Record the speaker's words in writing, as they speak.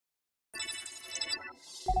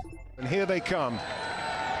And here they come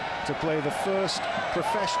to play the first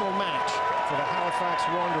professional match for the Halifax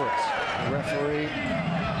Wanderers. The referee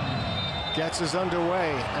gets us underway,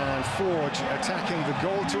 and Forge attacking the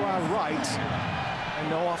goal to our right, and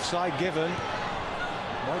no offside given.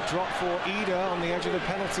 Might drop for Ida on the edge of the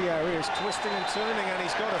penalty area. He's twisting and turning, and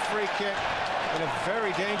he's got a free kick in a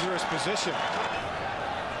very dangerous position.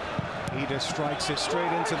 Ida strikes it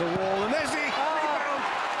straight into the wall, and there's the rebound,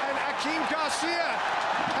 and Akeem Garcia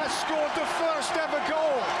has scored the first ever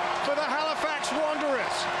goal for the Halifax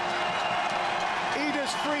Wanderers.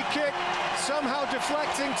 Ida's free kick somehow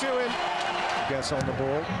deflecting to him. Gets on the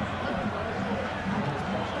ball.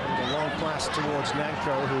 And a long pass towards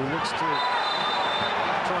Nanko, who looks to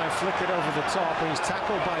try and flick it over the top, and he's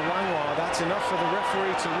tackled by Wangwa. That's enough for the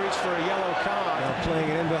referee to reach for a yellow card. Now playing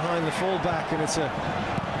it in behind the fullback, and it's a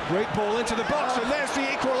great ball into the box, and there's the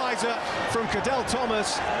equaliser from Kadell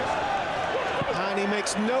Thomas. And he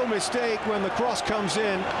makes no mistake when the cross comes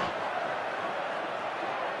in.